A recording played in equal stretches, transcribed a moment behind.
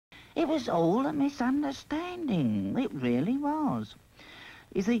It was all a misunderstanding. It really was.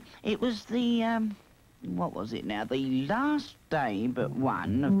 You see, it was the, what was it now? The last day but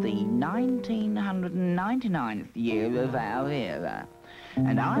one of the 1999th year of our era.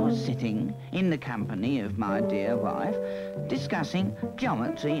 And I was sitting in the company of my dear wife, discussing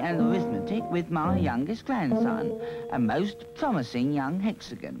geometry and arithmetic with my youngest grandson, a most promising young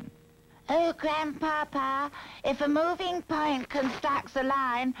hexagon. Oh, Grandpapa, if a moving point constructs a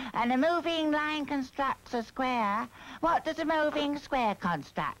line and a moving line constructs a square, what does a moving square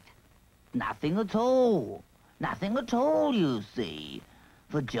construct? Nothing at all. Nothing at all, you see.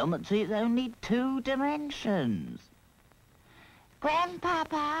 For geometry, it's only 2 dimensions.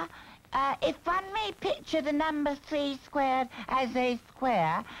 Grandpapa, if one may picture the number 3 squared as a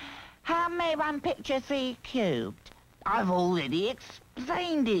square, how may one picture 3 cubed? I've already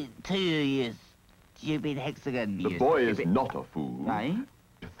explained it to you, you stupid hexagon. The boy is not a fool. Eh?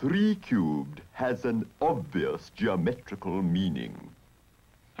 3 cubed has an obvious geometrical meaning.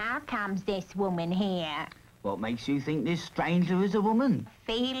 How comes this woman here? What makes you think this stranger is a woman?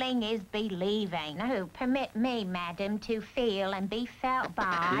 Feeling is believing. Oh, permit me, madam, to feel and be felt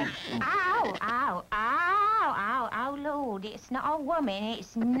by. Ow, ow, ow, ow, oh, Lord, it's not a woman,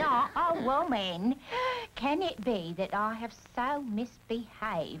 it's not a woman. Can it be that I have so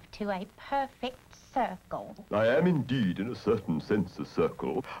misbehaved to a perfect circle? I am indeed, in a certain sense, a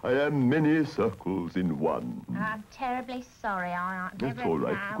circle. I am many circles in one. I'm terribly sorry, I never... That's all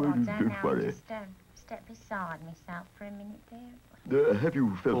right. Well, don't worry. Just step beside myself for a minute there. Have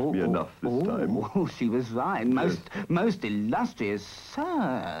you felt me enough this time? Oh, she was right. Most illustrious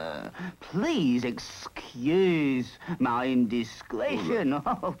sir. Please excuse my indiscretion.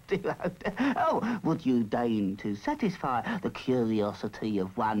 Oh, dear. Oh, would you deign to satisfy the curiosity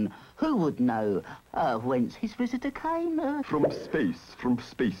of one who would know whence his visitor came? From space,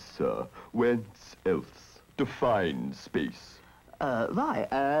 sir. Whence else? Define space. Right.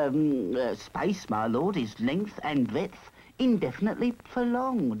 Space, my lord, is length and breadth indefinitely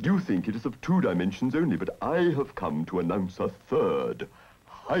prolonged. You think it is of 2 dimensions only, but I have come to announce a 3rd.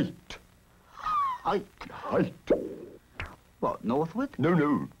 Height. Height. What, northward?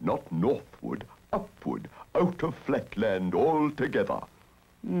 No, not northward. Upward. Out of Flatland altogether.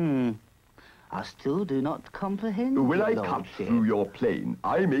 I still do not comprehend. When I your cut lordship. through your plane,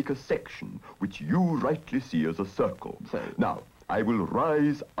 I make a section which you rightly see as a circle. So? Now, I will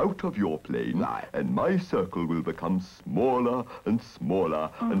rise out of your plane, Right. and my circle will become smaller and smaller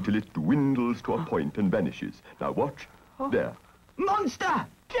until it dwindles to a point and vanishes. Now watch. There. Monster!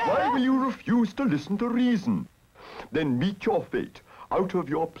 Why will you refuse to listen to reason? Then meet your fate. Out of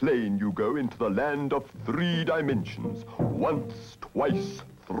your plane you go into the land of 3 dimensions. Once, twice,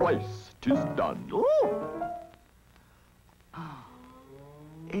 thrice, 'tis done. Ooh.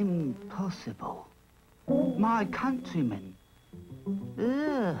 Impossible. My countrymen.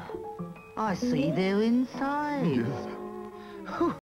 Ugh. I see they're inside. Yes. Whew.